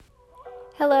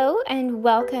Hello, and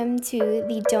welcome to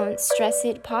the Don't Stress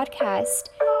It podcast.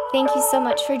 Thank you so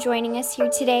much for joining us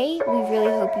here today. We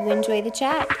really hope you enjoy the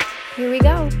chat. Here we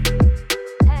go.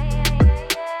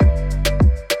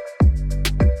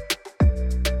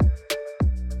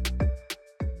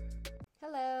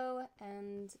 Hello,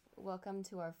 and welcome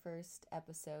to our first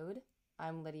episode.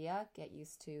 I'm Lydia. Get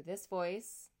used to this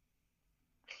voice.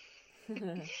 Hi,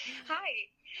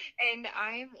 and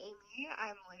I'm Amy.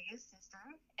 I'm Lydia's sister,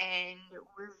 and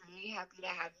we're really happy to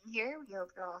have you here. We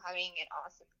hope you're all having an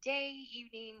awesome day,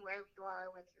 evening, wherever you are,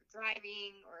 whether you're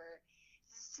driving or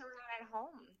just chilling at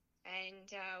home. And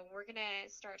we're going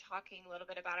to start talking a little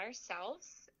bit about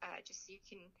ourselves, just so you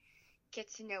can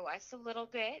get to know us a little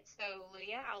bit. So,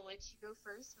 Lydia, I'll let you go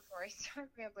first before I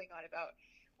start rambling on about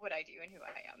what I do and who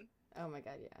I am. Oh my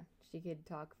god, yeah. She could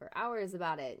talk for hours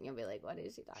about it, and you'll be like, what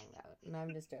is she talking about? And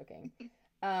I'm just joking.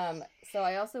 So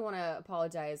I also want to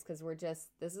apologize because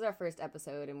this is our first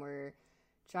episode, and we're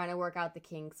trying to work out the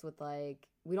kinks with,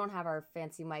 we don't have our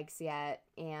fancy mics yet,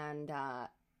 and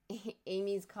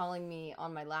Amy's calling me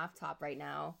on my laptop right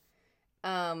now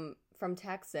from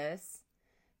Texas.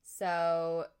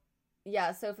 So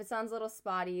yeah, so if it sounds a little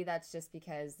spotty, that's just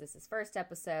because this is first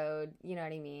episode. You know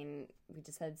what I mean? We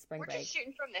just had spring break. We're just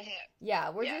shooting from the hip. Yeah,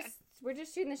 we're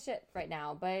just shooting the shit right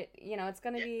now. But it's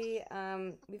gonna be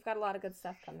we've got a lot of good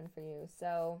stuff coming for you.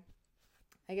 So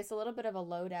I guess a little bit of a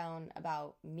lowdown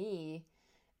about me.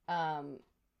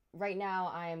 Right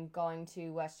now I'm going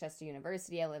to Westchester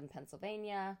University. I live in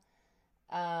Pennsylvania.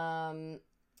 I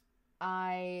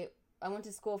went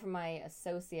to school for my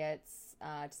associates,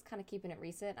 just kind of keeping it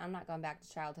recent. I'm not going back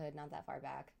to childhood, not that far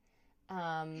back.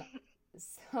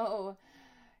 So,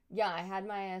 yeah, I had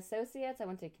my associates. I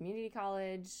went to community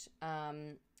college,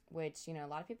 which, a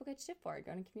lot of people get shit for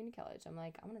going to community college. I'm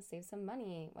like, I want to save some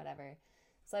money, whatever.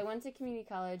 So I went to community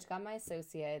college, got my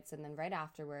associates, and then right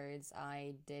afterwards,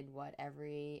 I did what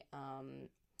every,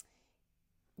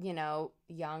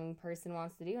 young person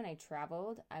wants to do, and I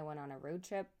traveled. I went on a road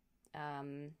trip,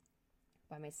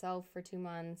 by myself for 2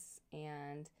 months,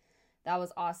 and that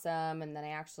was awesome. And then I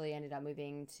actually ended up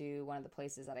moving to one of the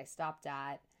places that I stopped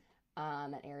at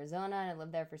Arizona, and I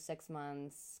lived there for 6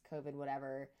 months, COVID,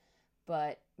 whatever.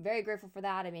 But very grateful for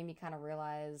that. It made me kind of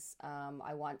realize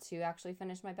I want to actually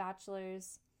finish my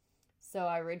bachelor's. So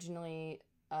I originally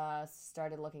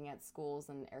started looking at schools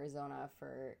in Arizona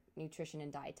for nutrition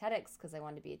and dietetics because I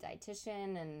wanted to be a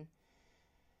dietitian,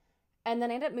 and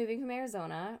then I ended up moving from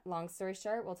Arizona. Long story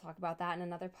short, we'll talk about that in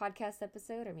another podcast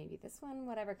episode, or maybe this one,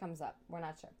 whatever comes up. We're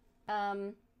not sure.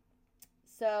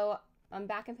 So I'm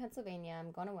back in Pennsylvania.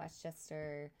 I'm going to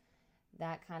Westchester.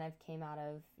 That kind of came out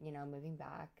of, moving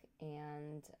back.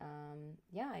 And,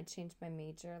 I changed my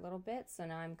major a little bit. So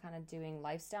now I'm kind of doing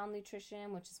lifestyle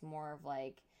nutrition, which is more of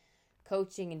like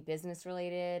coaching and business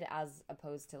related as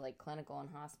opposed to like clinical and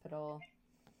hospital.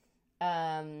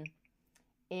 And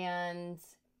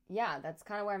yeah, that's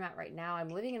kind of where I'm at right now. I'm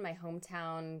living in my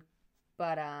hometown,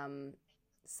 but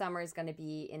summer is going to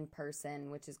be in person,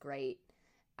 which is great.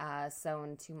 So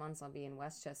in 2 months, I'll be in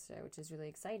Westchester, which is really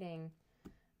exciting.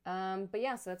 But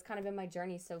yeah, so that's kind of been my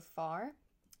journey so far.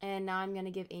 And now I'm going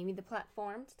to give Amy the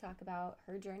platform to talk about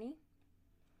her journey.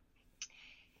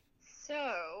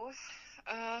 So,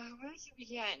 where to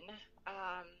begin?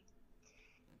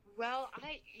 We're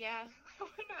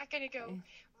not going to go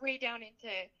way down into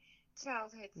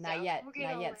childhood stuff. Not yet.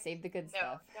 Save the good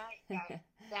stuff. Not yet.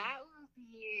 That will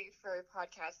be for a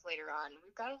podcast later on.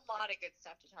 We've got a lot of good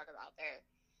stuff to talk about there.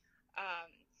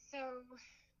 So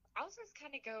I'll just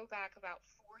kind of go back about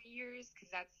 4 years because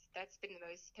that's been the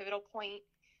most pivotal point.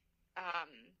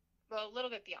 Well, a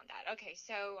little bit beyond that. Okay,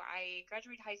 so I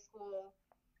graduated high school.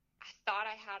 I thought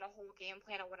I had a whole game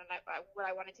plan on what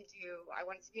I wanted to do. I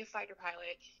wanted to be a fighter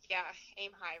pilot. Yeah,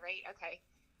 aim high, right? Okay.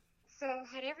 So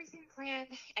had everything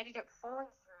planned, ended up falling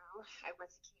through. I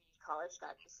went to community college,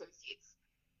 got an associate's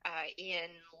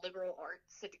in liberal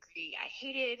arts, a degree I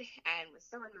hated and was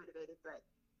so unmotivated. But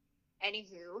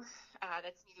anywho,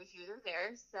 that's neither here nor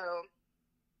there. So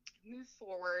move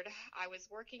forward. I was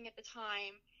working at the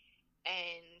time,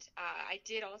 and I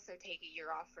did also take a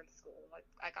year off from school.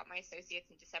 I got my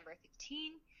associates in December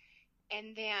 15,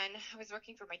 and then I was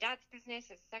working for my dad's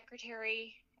business as a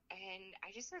secretary. And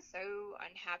I just was so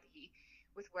unhappy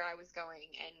with where I was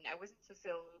going, and I wasn't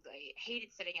fulfilled. I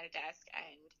hated sitting at a desk,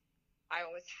 and I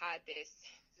always had this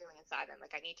feeling inside me,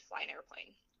 like I need to fly an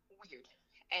airplane. Weird.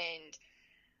 And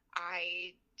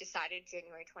I decided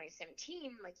January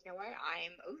 2017, like, you know what?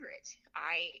 I'm over it.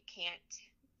 I can't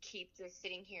keep just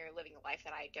sitting here living a life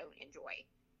that I don't enjoy.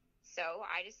 So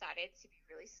I decided to be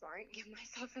really smart and get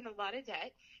myself in a lot of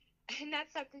debt And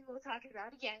that's something we'll talk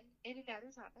about again in another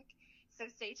topic. So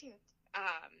stay tuned.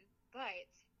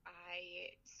 But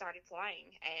I started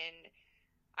flying, and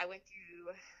I went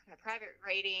through my private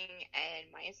rating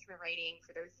and my instrument rating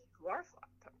for those who are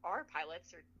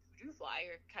pilots or who do fly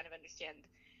or kind of understand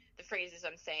the phrases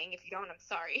I'm saying. If you don't, I'm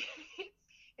sorry.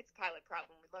 It's a pilot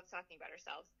problem. We love talking about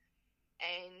ourselves.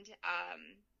 And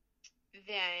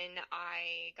then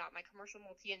I got my commercial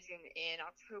multi-engine in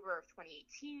October of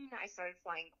 2018. I started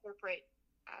flying corporate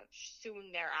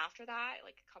soon thereafter that,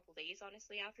 like a couple days,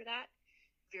 honestly, after that,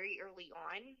 very early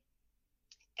on.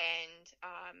 And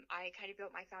I kind of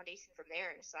built my foundation from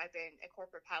there. So I've been a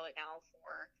corporate pilot now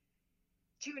for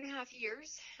 2.5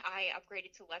 years. I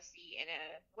upgraded to left seat in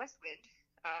a Westwind.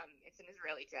 It's an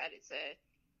Israeli jet. It's a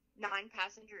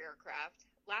 9-passenger aircraft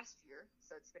last year.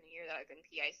 So it's been a year that I've been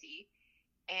PIC.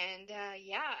 And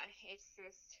yeah,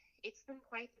 it's been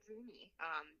quite the journey.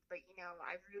 But you know,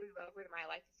 I really love where my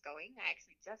life is going. I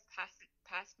actually just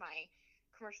passed my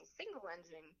commercial single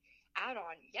engine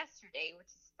add-on yesterday,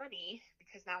 which is funny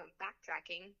because now I'm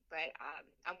backtracking, but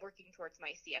I'm working towards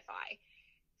my CFI.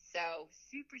 So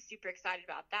super excited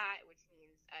about that, which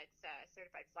means it's a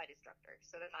certified flight instructor.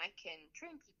 So then I can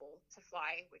train people to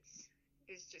fly, which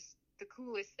is just the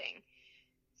coolest thing.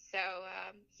 So,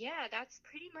 yeah, that's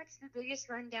pretty much the biggest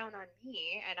rundown on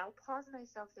me, and I'll pause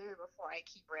myself there before I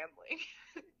keep rambling.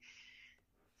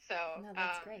 So, No,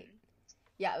 that's great.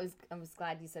 Yeah, I was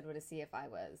glad you said what a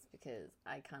CFI was because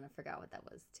I kind of forgot what that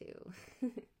was too.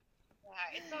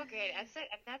 yeah, it's all good. And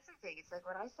that's the thing. It's like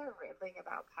when I start rambling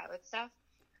about pilot stuff,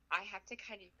 I have to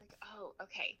kind of like, oh,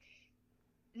 okay.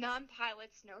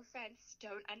 Non-pilots, no offense,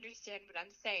 don't understand what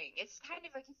I'm saying. It's kind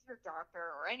of like if you're a doctor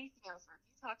or anything else, or if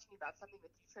you talk to me about something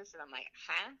with nutrition, I'm like,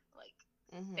 huh? Like,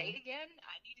 say it again?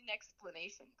 I need an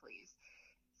explanation, please.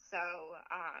 So,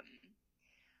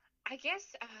 I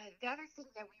guess the other thing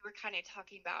that we were kind of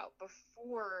talking about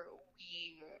before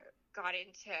we got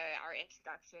into our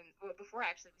introduction, well, before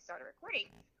actually we started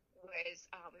recording, was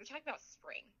we were talking about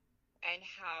spring and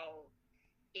how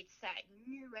it's that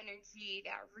new energy,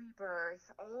 that rebirth,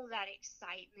 all that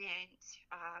excitement,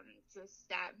 just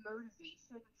that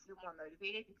motivation to feel more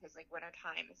motivated because like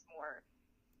wintertime is more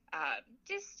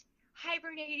just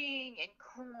hibernating and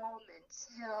calm and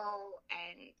chill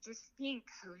and just being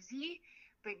cozy.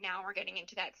 But now we're getting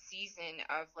into that season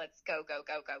of let's go, go,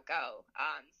 go, go, go.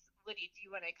 Lydia, do you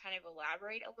want to kind of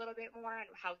elaborate a little bit more on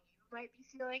how you might be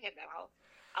feeling, and then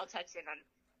I'll touch in on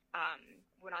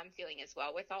what I'm feeling as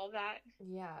well with all of that.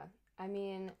 Yeah, I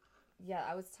mean, yeah,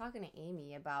 I was talking to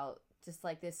Amy about just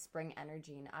like this spring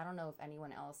energy, and I don't know if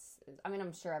anyone else is. I mean,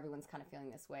 I'm sure everyone's kind of feeling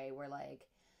this way. Where like,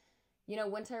 you know,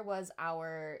 winter was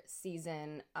our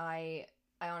season. I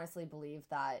honestly believe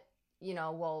that, you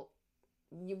know, well,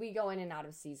 we go in and out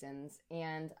of seasons,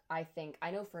 and I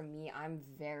know for me, I'm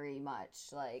very much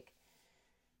like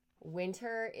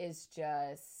winter is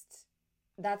just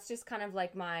that's just kind of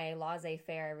like my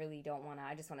laissez-faire. I really don't want to.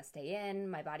 I just want to stay in.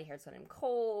 My body hurts when I'm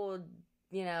cold.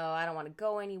 You know, I don't want to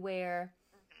go anywhere.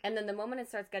 And then the moment it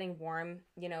starts getting warm,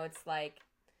 you know, it's like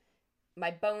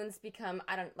my bones become,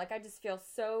 I just feel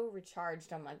so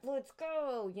recharged. I'm like, let's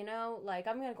go, you know, like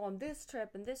I'm going to go on this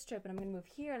trip and this trip and I'm going to move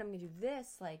here and I'm going to do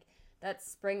this. Like that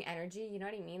spring energy, you know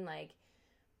what I mean? Like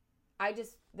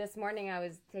this morning I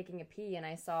was taking a pee and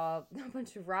I saw a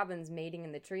bunch of robins mating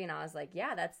in the tree and I was like,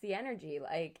 yeah, that's the energy.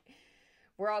 Like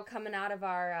we're all coming out of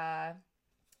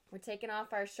we're taking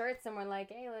off our shirts and we're like,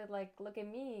 hey, like, look at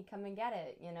me, come and get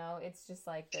it. You know, it's just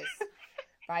like this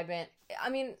vibrant. I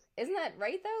mean, isn't that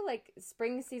right though? Like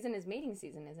spring season is mating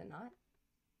season, is it not?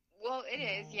 Well, it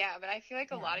is, yeah, but I feel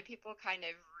like a lot of people kind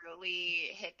of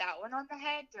really hit that one on the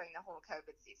head during the whole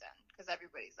COVID season because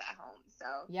everybody's at home. So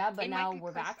yeah, but now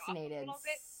we're vaccinated,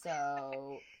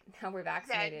 so now we're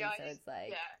vaccinated, so it's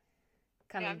like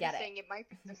come and get it. Saying it might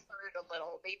be deferred a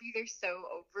little. Maybe they're so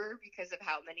over because of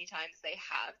how many times they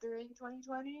have during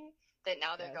 2020 that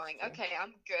now they're going, true. Okay,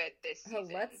 I'm good this season.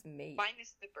 Let's mate.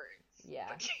 Minus the birds.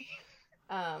 Yeah.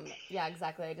 Yeah,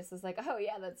 exactly. I just was like, oh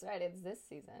yeah, that's right. It's this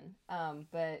season.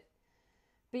 But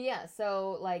yeah,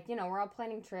 so like, you know, we're all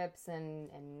planning trips and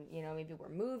you know, maybe we're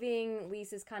moving.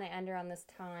 Leases kind of end around this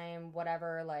time,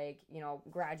 whatever. Like, you know,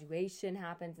 graduation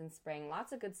happens in spring.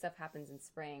 Lots of good stuff happens in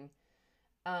spring.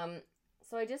 So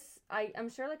I'm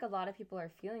sure like a lot of people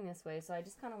are feeling this way. So I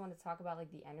just kind of want to talk about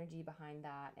like the energy behind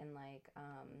that and like,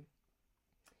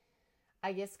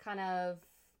 I guess kind of,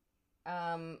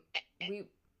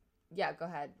 yeah, go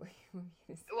ahead. Well,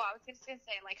 I was just going to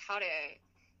say like how to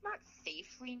not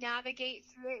safely navigate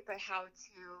through it, but how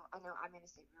to, I know I'm going to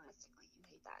say realistically, you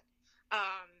hate that.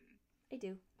 I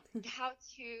do. how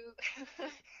to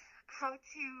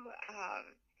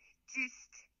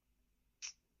just,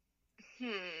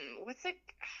 what's a,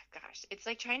 gosh, it's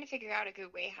like trying to figure out a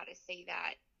good way how to say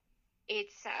that.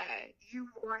 It's, you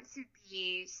want to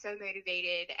be so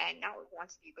motivated, and not want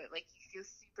to be, but like you feel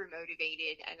super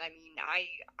motivated. And I mean,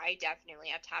 I definitely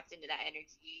have tapped into that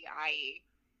energy. I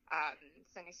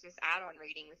finished this add-on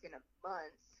rating within a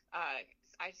month.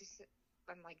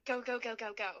 I'm like, go, go, go,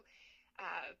 go, go.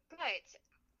 But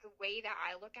the way that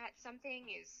I look at something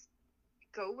is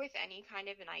go with any kind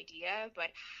of an idea,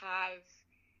 but have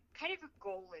kind of a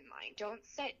goal in mind. Don't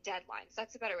set deadlines.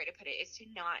 That's a better way to put it, is to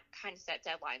not kind of set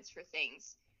deadlines for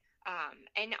things.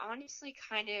 And honestly,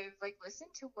 kind of like listen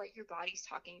to what your body's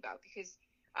talking about, because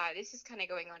this is kind of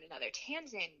going on another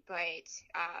tangent, but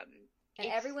and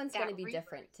everyone's going to be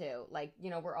different too. Like, you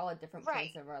know, we're all at different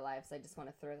points of our lives. So I just want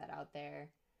to throw that out there.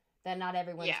 That not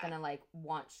everyone's going to like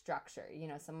want structure. You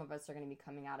know, some of us are going to be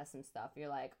coming out of some stuff. You're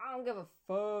like, I don't give a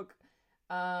fuck.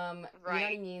 You know what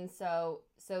I mean? So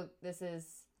this is,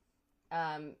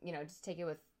 you know, just take it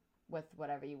with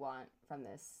whatever you want from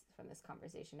this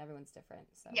conversation. Everyone's different.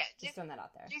 So yeah, just throwing that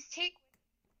out there. Just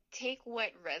take what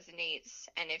resonates.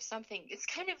 And if something, it's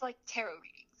kind of like tarot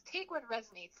readings. Take what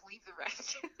resonates, leave the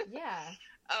rest. Yeah.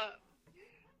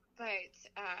 But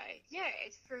yeah,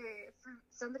 it's for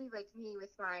somebody like me with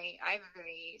I have a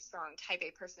very strong type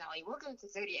A personality. We'll go into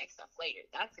zodiac stuff later.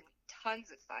 That's going to be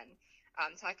tons of fun.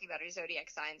 Talking about our zodiac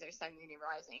signs, our sun, moon, and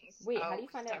risings. Wait, how do you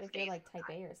find out if you're like type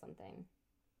A or something?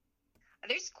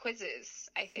 There's quizzes,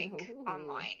 I think,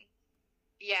 online.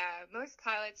 Yeah, most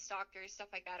pilots, doctors,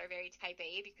 stuff like that are very type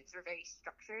A because we're very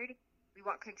structured. We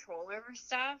want control over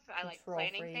stuff. I like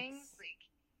planning things. Like,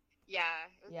 yeah.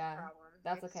 A problem.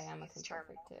 That's okay. I'm a control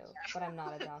freak too, but I'm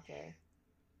not a doctor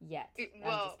yet.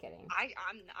 Well, I'm just kidding.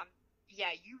 I'm.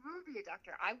 Yeah, you will be a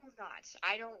doctor. I will not.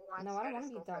 I don't want. No, I don't want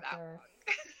to be a doctor.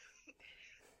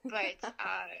 But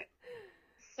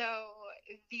so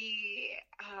the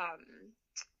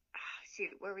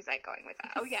shoot, where was I going with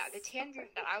that? Oh yeah, the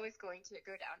tangent that I was going to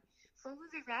go down. Follow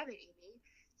the rabbit, Amy.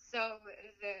 So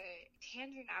the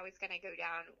tangent I was going to go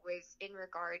down was in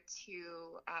regard to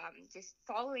just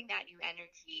following that new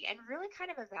energy and really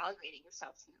kind of evaluating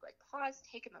yourself too. Like pause,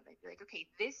 take a moment, be like, okay,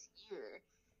 this year,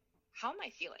 how am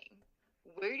I feeling?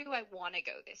 Where do I want to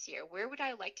go this year? Where would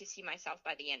I like to see myself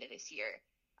by the end of this year?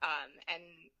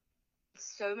 And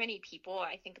so many people,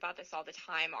 I think about this all the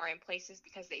time, are in places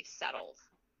because they've settled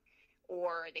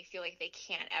or they feel like they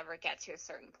can't ever get to a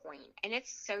certain point. And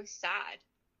it's so sad.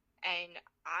 And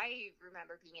I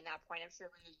remember being in that point. I'm sure,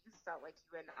 Leah, you felt like you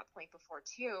were in that point before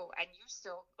too. And you're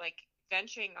still like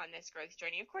venturing on this growth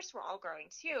journey. Of course, we're all growing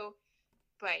too.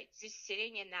 But just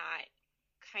sitting in that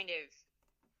kind of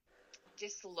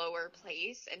just lower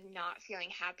place and not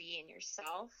feeling happy in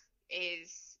yourself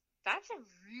that's a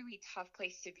really tough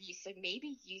place to be. So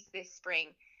maybe use this spring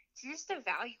to just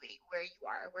evaluate where you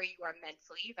are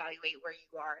mentally, evaluate where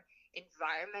you are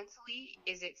environmentally.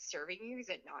 Is it serving you? Is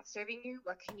it not serving you?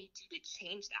 What can you do to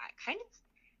change that? Kind of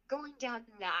going down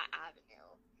that avenue.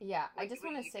 Yeah, I just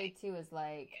want to say too is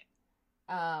like,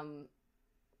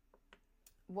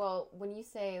 well, when you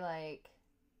say like,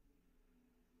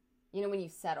 you know, when you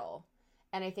settle,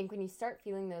 and I think when you start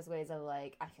feeling those ways of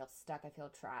like, I feel stuck, I feel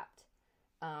trapped,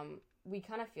 we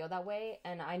kind of feel that way.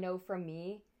 And I know for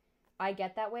me, I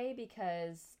get that way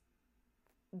because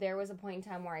there was a point in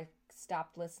time where I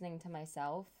stopped listening to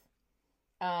myself.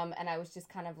 And I was just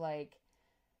kind of like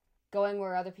going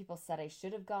where other people said I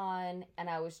should have gone. And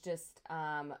I was just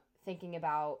thinking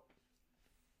about,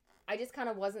 I just kind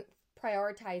of wasn't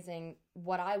prioritizing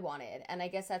what I wanted. And I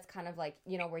guess that's kind of like,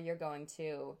 you know, where you're going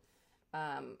to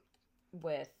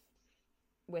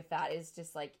with that is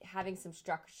just like having some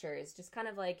structures, just kind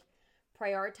of like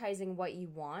prioritizing what you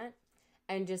want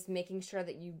and just making sure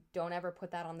that you don't ever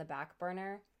put that on the back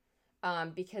burner.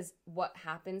 Because what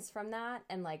happens from that,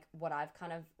 and like what I've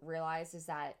kind of realized, is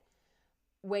that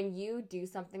when you do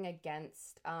something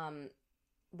against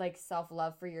like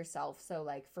self-love for yourself, so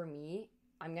like for me,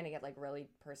 I'm gonna get like really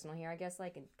personal here, I guess,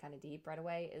 like, and kind of deep right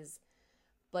away, is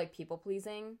like people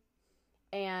pleasing.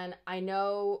 And I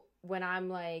know when I'm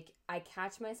like, I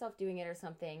catch myself doing it or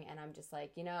something, and I'm just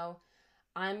like, you know,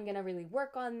 I'm gonna really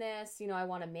work on this, you know, I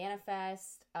want to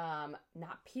manifest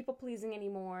not people pleasing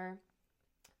anymore.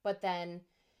 But then,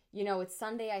 you know, it's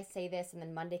Sunday, I say this, and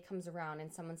then Monday comes around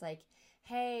and someone's like,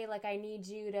 hey, like, I need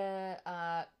you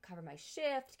to cover my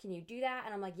shift. Can you do that?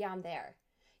 And I'm like, yeah, I'm there.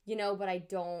 You know, but I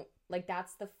don't, like, that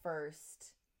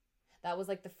was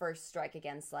like the first strike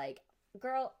against, like,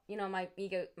 girl, you know, my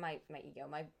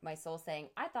soul saying,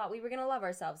 I thought we were going to love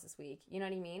ourselves this week. You know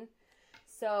what I mean?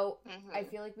 So I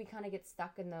feel like we kind of get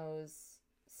stuck in those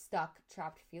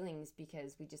trapped feelings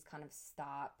because we just kind of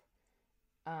stop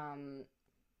um,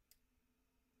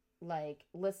 like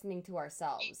listening to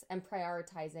ourselves and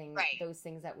prioritizing Right. those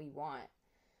things that we want.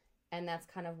 And that's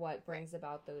kind of what Right. brings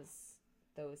about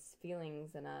those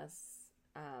feelings in us.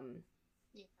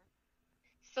 Yeah.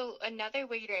 So another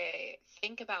way to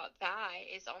think about that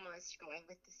is almost going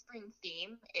with the spring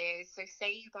theme is, so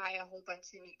say you buy a whole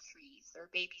bunch of new trees or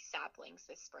baby saplings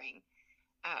this spring.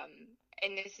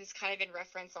 And this is kind of in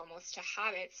reference almost to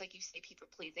habits, like you say, people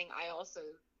pleasing. I also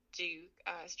do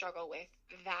struggle with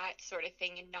that sort of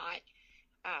thing, and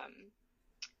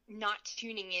not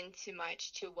tuning in too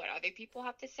much to what other people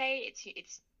have to say.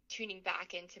 It's tuning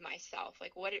back into myself,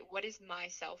 like what is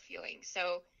myself feeling.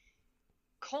 So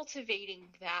cultivating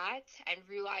that and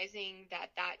realizing that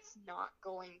that's not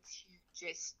going to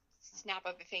just snap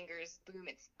of the fingers, boom,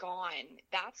 it's gone.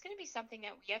 That's going to be something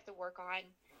that we have to work on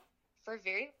for a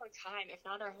very long time, if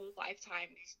not our whole lifetime.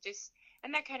 It's just,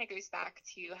 and that kind of goes back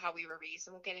to how we were raised,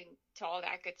 and we'll get into all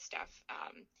that good stuff.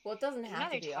 Well, it doesn't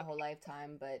have to Another be a whole topic.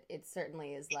 lifetime, but it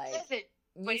certainly is It like, doesn't,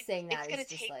 but you saying it's that going is to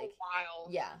just take a like, while.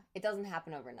 yeah, it doesn't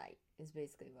happen overnight, is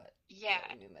basically what Yeah.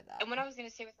 we mean by that. And what I was going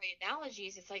to say with my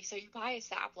analogies, it's like, so you buy a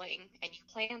sapling and you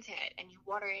plant it and you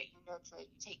water it, you nurture it,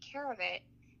 you take care of it,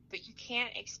 but you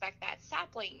can't expect that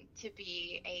sapling to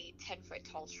be a 10-foot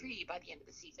tall tree by the end of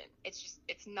the season.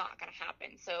 It's not going to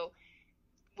happen. So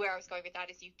where I was going with that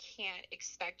is, you can't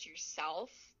expect yourself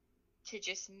to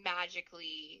just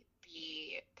magically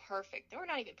be perfect, or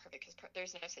not even perfect, because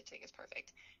there's no such thing as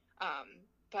perfect,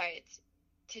 but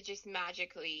to just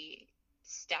magically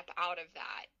step out of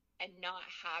that and not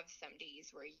have some days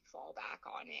where you fall back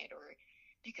on it, or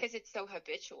because it's so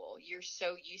habitual, you're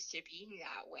so used to being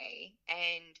that way.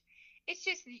 And it's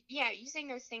just, yeah, using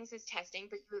those things as testing,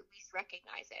 but you at least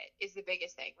recognize it is the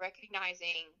biggest thing.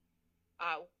 Recognizing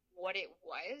uh, what it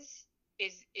was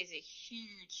is a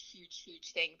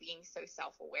huge thing, being so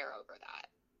self-aware over that.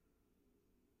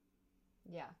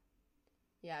 Yeah.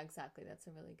 Yeah, exactly. That's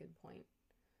a really good point.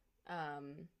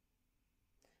 Um,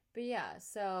 but yeah,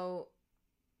 so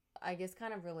I guess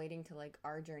kind of relating to like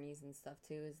our journeys and stuff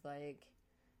too is like,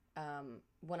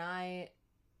 when I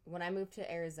moved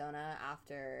to Arizona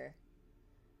after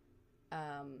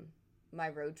um my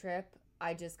road trip,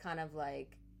 I just kind of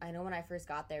like, I know when I first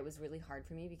got there it was really hard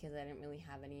for me because I didn't really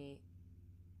have any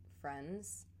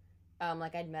friends.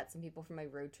 Like I'd met some people from my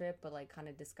road trip, but like kind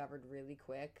of discovered really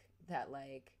quick that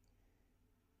like,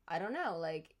 I don't know,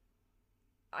 like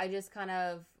I just kind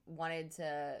of wanted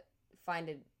to find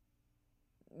a,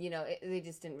 they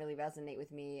just didn't really resonate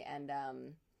with me. And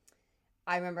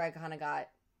I remember I kind of got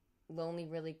lonely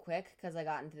really quick because I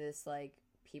got into this like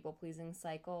people pleasing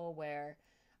cycle where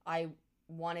I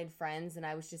wanted friends and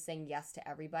I was just saying yes to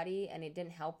everybody. And it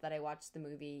didn't help that I watched the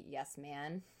movie Yes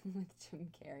Man with Jim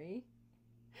Carrey.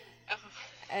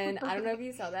 And I don't know if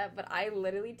you saw that, but I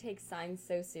literally take signs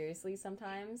so seriously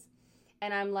sometimes.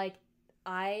 And I'm like,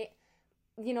 I,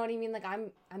 you know what I mean? Like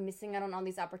I'm missing out on all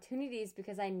these opportunities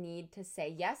because I need to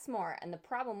say yes more. And the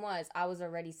problem was I was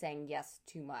already saying yes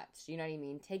too much. You know what I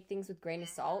mean? Take things with grain of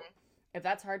salt. If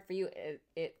that's hard for you,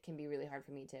 it can be really hard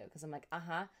for me too. Because I'm like,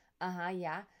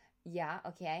 yeah,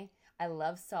 okay. I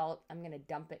love salt. I'm gonna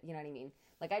dump it. You know what I mean?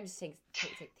 Like I just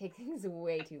take things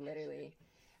way too literally.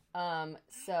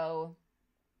 So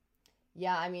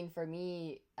yeah, I mean for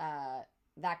me,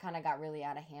 that kind of got really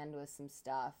out of hand with some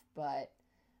stuff, but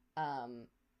um,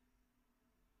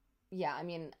 yeah, I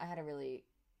mean I had a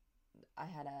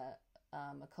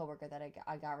coworker that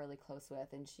I got really close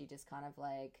with, and she just kind of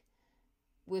like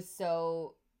was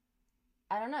so,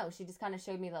 I don't know, she just kind of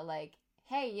showed me that like,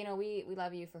 hey, we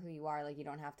love you for who you are. Like you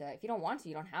don't have to, if you don't want to,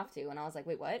 you don't have to. And I was like,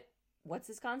 wait, what? What's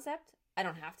this concept? I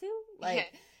don't have to?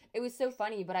 Like it was so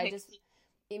funny, but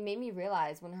it made me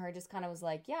realize when her just kind of was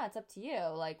like, yeah, it's up to you.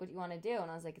 Like what do you want to do? And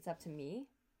I was like, it's up to me?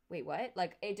 Wait, what?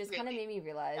 Like it just kind of made me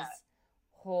realize,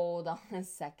 hold on a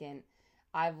second.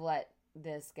 I've let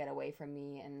this get away from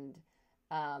me, and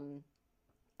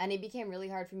it became really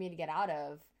hard for me to get out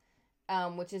of.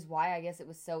 Which is why I guess it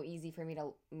was so easy for me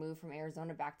to move from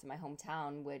Arizona back to my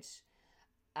hometown, which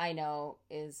I know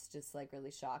is just like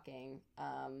really shocking.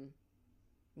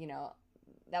 You know,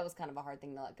 that was kind of a hard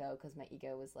thing to let go because my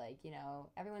ego was like,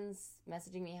 everyone's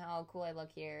messaging me how cool I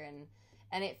look here,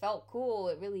 and it felt cool,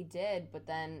 it really did. But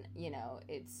then,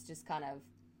 it's just kind of,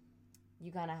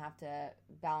 you kind of have to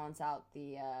balance out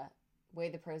the weigh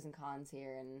the pros and cons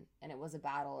here, and it was a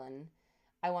battle. And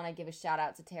I want to give a shout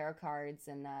out to tarot cards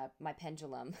and my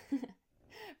pendulum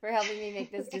for helping me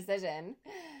make this decision.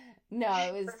 No,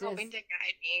 it was for helping to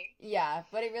guide me. Yeah,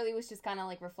 but it really was just kind of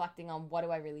like reflecting on what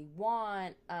do I really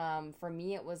want. For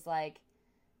me, it was like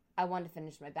I wanted to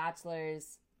finish my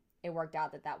bachelor's. it worked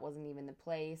out that that wasn't even the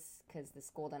place because the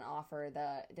school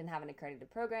didn't have an accredited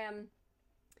program.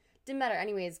 Didn't matter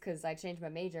anyways because I changed my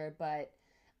major, but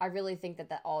I really think that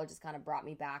that all just kind of brought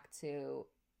me back to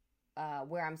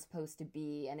where I'm supposed to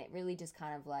be, and it really just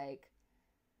kind of like,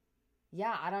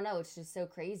 yeah, I don't know, it's just so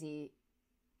crazy,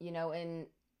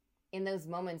 in those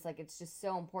moments, like, it's just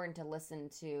so important to listen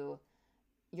to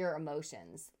your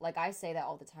emotions. Like, I say that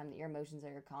all the time, that your emotions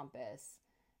are your compass.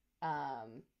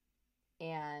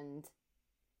 And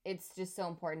it's just so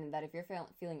important that if you're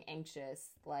feeling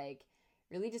anxious, like,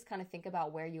 really just kind of think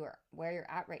about where you're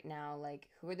at right now. Like,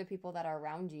 who are the people that are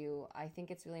around you? I think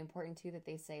it's really important too that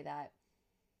they say that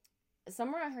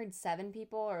somewhere I heard 7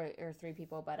 people or 3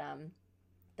 people, but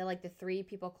that like the 3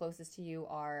 people closest to you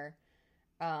are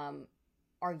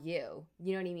you.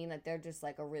 You know what I mean? Like, they're just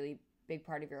like a really big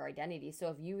part of your identity. So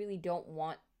if you really don't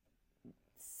want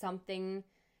something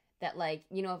that, like,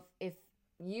 if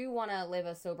you want to live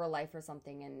a sober life or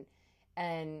something,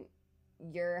 and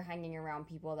you're hanging around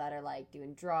people that are like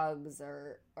doing drugs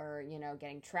or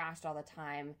getting trashed all the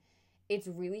time, it's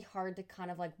really hard to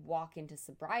kind of like walk into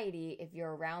sobriety if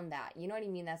you're around that. You know what I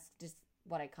mean? That's just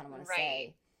what I kind of want to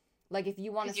say. Like, if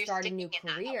you want to start a new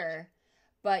career,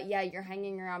 but yeah, you're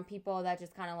hanging around people that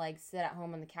just kind of like sit at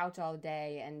home on the couch all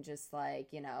day and just like,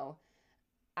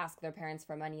 ask their parents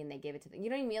for money and they give it to them. You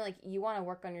know what I mean? Like, you want to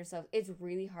work on yourself. It's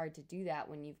really hard to do that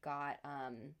when you've got,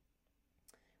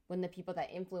 when the people that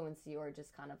influence you are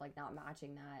just kind of like not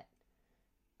matching that.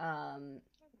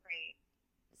 Right.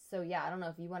 So yeah, I don't know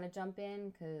if you want to jump in,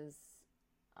 because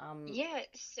yeah,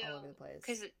 so all over the place.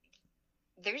 Because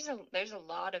there's a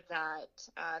lot of that.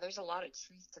 There's a lot of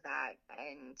truth to that,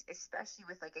 and especially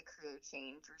with like a career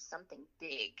change or something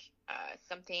big,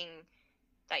 something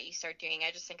that you start doing.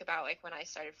 I just think about like when I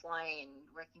started flying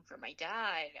and working for my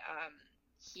dad.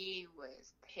 He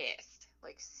was pissed,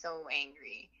 like so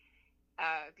angry,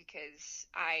 because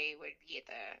I would be at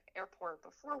the airport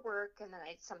before work, and then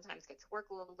I'd sometimes get to work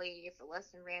a little late if the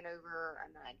lesson ran over,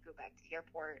 and then I'd go back to the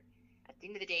airport at the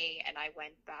end of the day, and I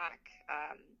went back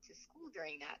to school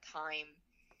during that time,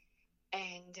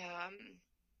 and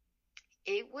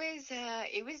it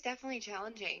was definitely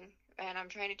challenging, and I'm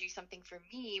trying to do something for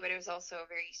me, but it was also a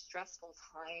very stressful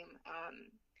time,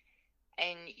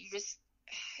 and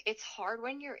it's hard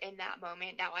when you're in that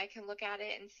moment. Now I can look at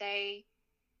it and say,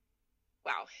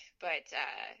 wow, but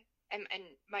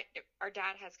our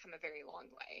dad has come a very long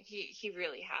way. He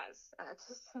really has.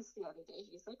 Just the other day,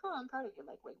 he's like, "Oh, I'm proud of you." I'm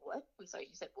like, "Wait, what?" I'm sorry,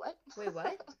 you said what? Wait,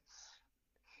 what?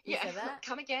 He said that?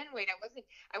 Come again? Wait,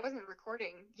 I wasn't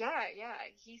recording. Yeah.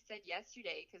 He said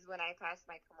yesterday, because when I passed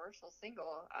my commercial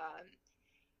single,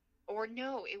 or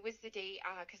no, it was the day,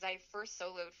 because I first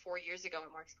soloed 4 years ago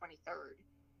on March 23rd,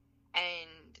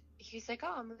 and he's like,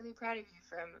 "Oh, I'm really proud of you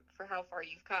for how far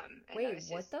you've come." And wait,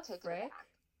 what the frick?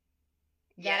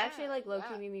 That actually like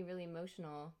low-key made me really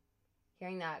emotional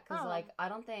hearing that, because like I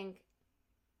don't think,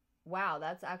 wow,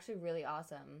 that's actually really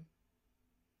awesome.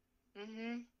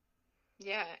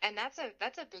 Yeah, and that's a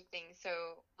big thing.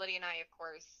 So Lydia and I, of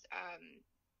course,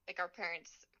 like our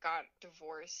parents got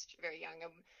divorced very young,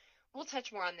 and we'll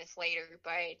touch more on this later,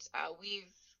 but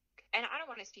and I don't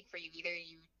want to speak for you either,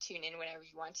 you tune in whenever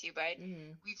you want to, but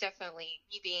we've definitely,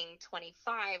 me being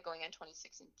 25, going on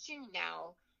 26 in June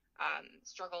now,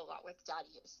 struggle a lot with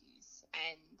daddy issues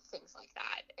and things like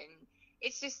that, and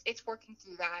it's working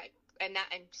through that, and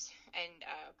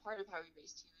part of how we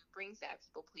raised you brings that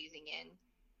people pleasing in,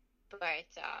 but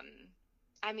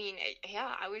I mean,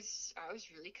 yeah, I was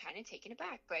really kind of taken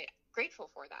aback, but grateful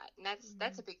for that. And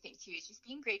that's a big thing too, is just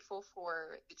being grateful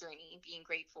for the journey, being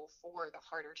grateful for the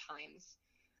harder times.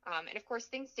 And of course,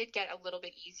 things did get a little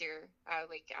bit easier.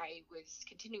 Like I was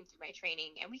continuing through my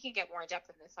training, and we can get more in depth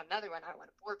in this on another one. I don't want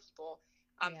to bore people.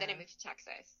 Then I moved to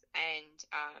Texas, and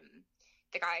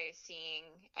the guy I was seeing,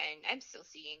 and I'm still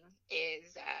seeing,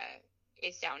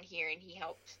 is down here, and he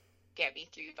helped get me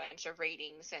through a bunch of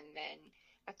ratings, and then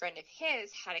a friend of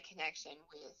his had a connection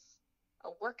with a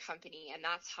work company, and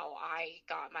that's how I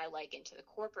got my leg into the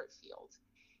corporate field.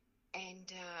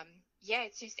 And yeah,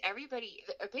 it's just everybody,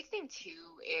 a big thing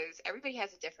too is everybody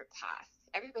has a different path,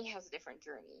 everybody has a different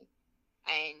journey,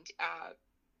 and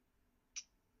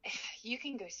you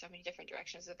can go so many different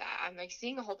directions with that. I'm like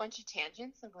seeing a whole bunch of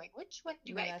tangents. I'm going, which one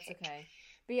do I that's pick? Okay.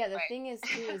 But yeah, the thing is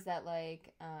too is that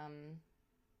like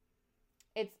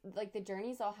it's like the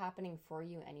journey's all happening for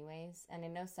you anyways, and I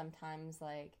know sometimes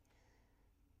like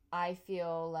I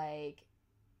feel like,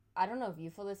 I don't know if you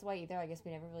feel this way either, I guess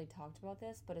we never really talked about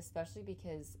this, but especially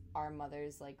because our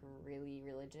mother's like really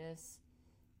religious,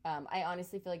 I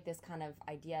honestly feel like this kind of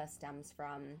idea stems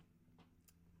from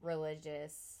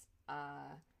religious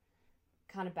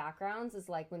kind of backgrounds is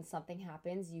like when something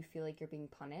happens, you feel like you're being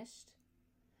punished.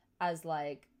 As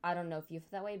like, I don't know if you feel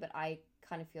that way, but I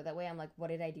kind of feel that way. I'm like, what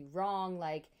did I do wrong?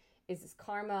 Like, is this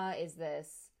karma? Is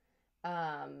this,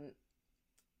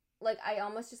 like, I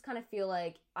almost just kind of feel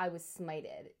like I was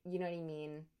smited. You know what I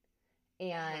mean?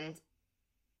 And,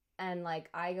 and like,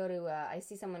 I go to, I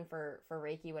see someone for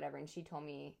Reiki, whatever, and she told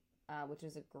me, which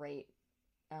was a great,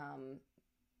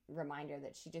 reminder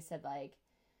that she just said, like,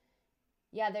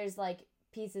 yeah, there's, like,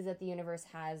 pieces that the universe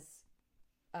has,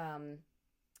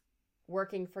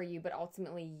 working for you, but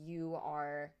ultimately you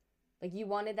are, like, you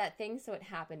wanted that thing, so it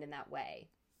happened in that way.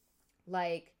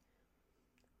 Like,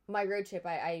 my road trip,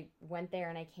 I went there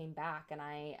and I came back, and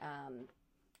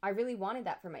I really wanted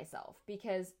that for myself,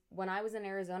 because when I was in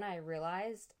Arizona, I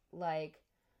realized, like,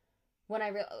 when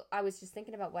I was just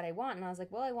thinking about what I want, and I was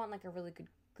like, well, I want, like, a really good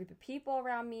group of people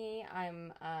around me.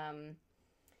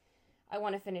 I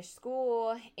want to finish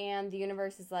school, and the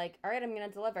universe is like, all right, I'm going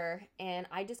to deliver. And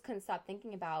I just couldn't stop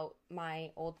thinking about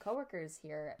my old coworkers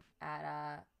here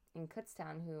at, in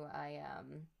Kutztown, who I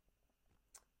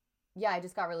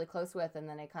just got really close with, and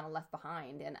then I kind of left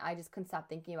behind, and I just couldn't stop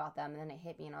thinking about them. And then it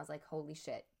hit me, and I was like, holy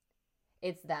shit,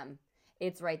 it's them.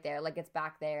 It's right there. Like, it's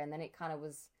back there. And then it kind of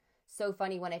was so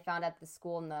funny when I found out the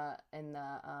school in the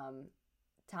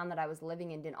town that I was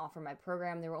living in didn't offer my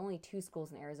program. There were only 2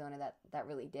 schools in Arizona that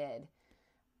really did.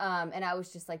 And I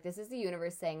was just like, this is the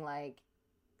universe saying, like,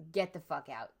 get the fuck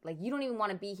out. Like, you don't even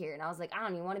want to be here. And I was like, I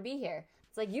don't even want to be here.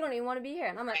 It's like, you don't even want to be here.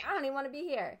 And I'm like, I don't even want to be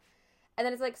here. And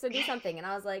then it's like, so do something. And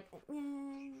I was like,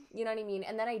 you know what I mean?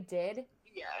 And then I did.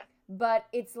 Yeah. But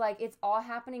it's like, it's all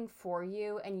happening for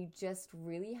you. And you just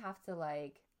really have to,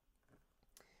 like,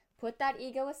 put that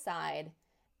ego aside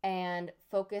and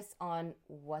focus on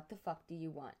what the fuck do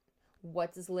you want?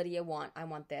 What does Lydia want? I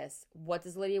want this. What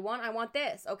does Lydia want? I want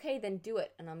this. Okay, then do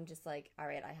it. And I'm just like, all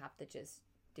right, I have to just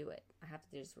do it. I have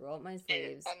to just roll up my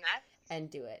sleeves and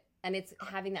do it. And it's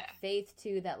having that faith,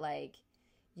 too, that, like,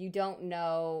 you don't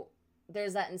know.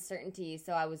 There's that uncertainty.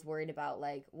 So I was worried about,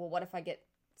 like, well, what if I get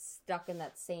stuck in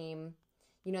that same,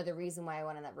 you know, the reason why I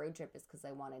went on that road trip is because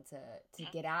I wanted to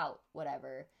get out,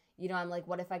 whatever. You know, I'm like,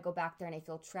 what if I go back there and I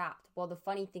feel trapped? Well, the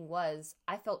funny thing was,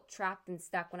 I felt trapped and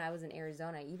stuck when I was in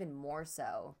Arizona, even more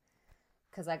so.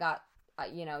 Because I got,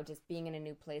 you know, just being in a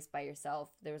new place by yourself,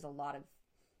 there was a lot of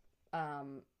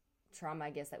trauma,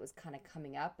 I guess, that was kind of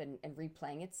coming up and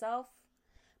replaying itself.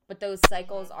 But those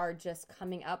cycles are just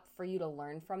coming up for you to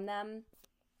learn from them.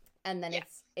 And then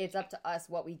it's up to us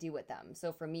what we do with them.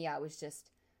 So for me, I was just,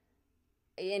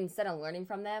 instead of learning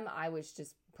from them, I was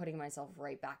just putting myself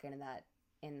right back into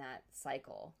that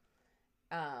cycle.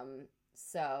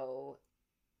 So,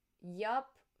 yup,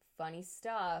 funny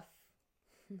stuff.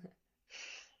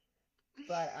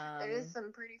 But it is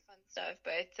some pretty fun stuff,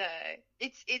 but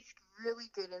it's really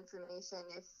good information.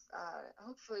 If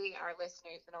hopefully our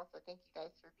listeners, and also thank you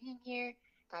guys for being here,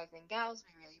 guys and gals,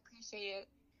 we really appreciate it.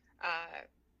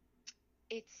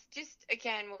 It's just,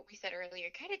 again, what we said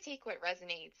earlier, kind of take what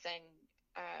resonates, and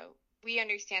we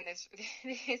understand this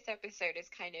episode is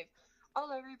kind of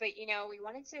all over, but, you know, we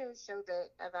wanted to show a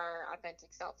bit of our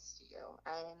authentic selves to you,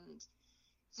 and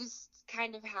just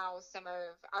kind of how some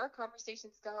of our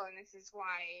conversations go. And this is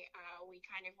why we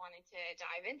kind of wanted to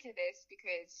dive into this,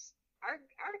 because our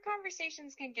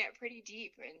conversations can get pretty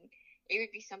deep, and it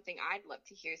would be something I'd love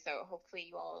to hear. So hopefully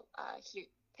you all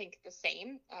think the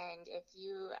same. And if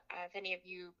any of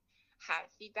you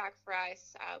have feedback for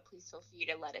us, please feel free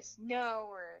to let us know.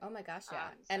 Or oh my gosh, yeah.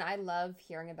 And I love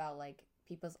hearing about, like,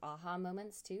 people's aha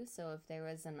moments too. So if there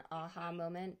was an aha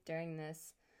moment during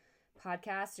this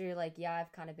podcast, or you're like, yeah,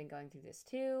 I've kind of been going through this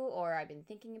too, or I've been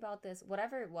thinking about this,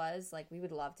 whatever it was, like, we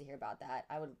would love to hear about that.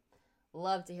 I would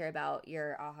love to hear about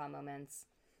your aha moments.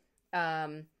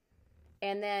 And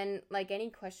then, like, any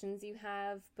questions you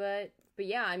have, but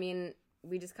yeah, I mean,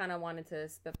 we just kind of wanted to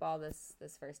spitball this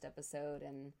first episode,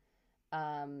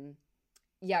 and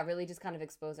yeah, really just kind of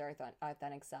expose our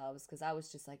authentic selves, because I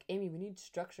was just like, Amy, we need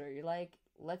structure. You're like,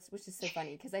 which is so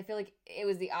funny, because I feel like it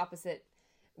was the opposite.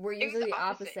 We're usually the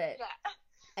opposite. Yeah.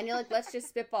 And you're like, let's just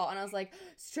spitball. And I was like,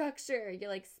 structure. You're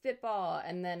like, spitball.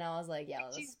 And then I was like, yeah,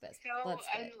 let's spit. So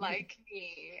unlike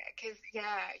me, because,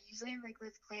 yeah, usually I'm like,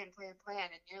 let's plan.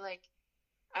 And you're like,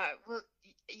 well,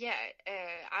 yeah,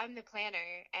 I'm the planner,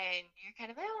 and you're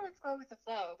kind of like, oh, let's go with the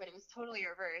flow. But it was totally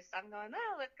reversed. I'm going,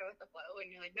 oh, let's go with the flow.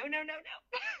 And you're like, no.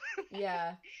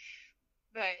 Yeah.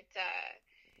 But,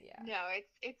 yeah. No,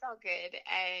 it's all good.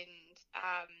 And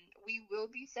we will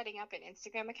be setting up an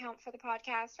Instagram account for the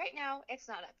podcast. Right now, it's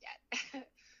not up yet.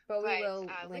 But we will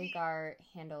link our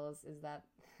handles. Is that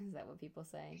what people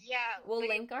say? Yeah. We'll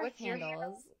link our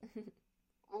handles.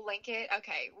 We'll link it.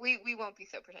 Okay, we won't be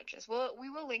so pretentious. We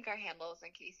will link our handles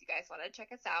in case you guys want to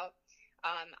check us out.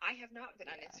 I have not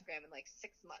been on Instagram in like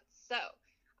 6 months, so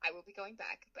I will be going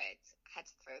back, but had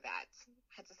to throw that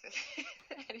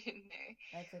in there.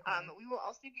 That's okay. We will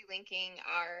also be linking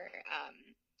our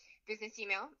business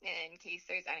email in case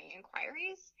there's any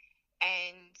inquiries.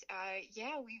 And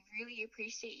we really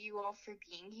appreciate you all for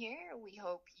being here. We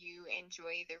hope you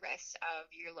enjoy the rest of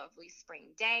your lovely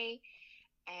spring day.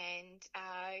 And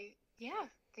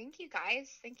thank you guys.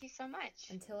 Thank you so much.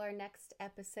 Until our next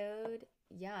episode,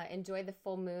 enjoy the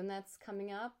full moon that's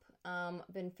coming up.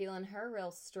 Been feeling her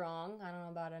real strong. I don't know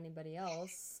about anybody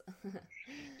else.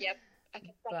 Yep, I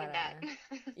can second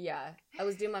that. I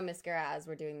was doing my mascara as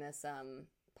we're doing this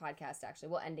podcast, actually.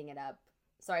 Well, ending it up.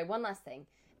 Sorry, one last thing.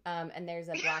 And there's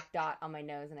a black dot on my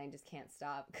nose, and I just can't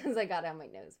stop because I got it on my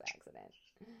nose by accident.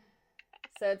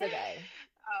 So it's okay.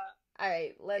 All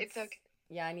right, It's okay.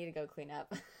 Yeah, I need to go clean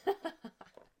up.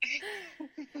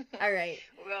 All right.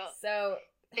 Well, so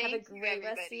have a great everybody.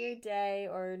 rest of your day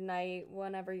or night,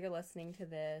 whenever you're listening to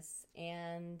this.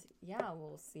 And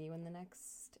we'll see you in the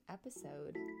next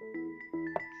episode.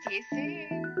 See you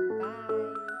soon.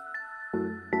 Bye.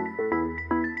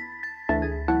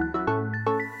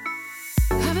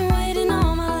 I've been waiting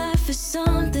all my life for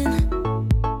something.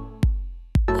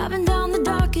 I've been down the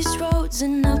darkest roads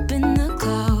and up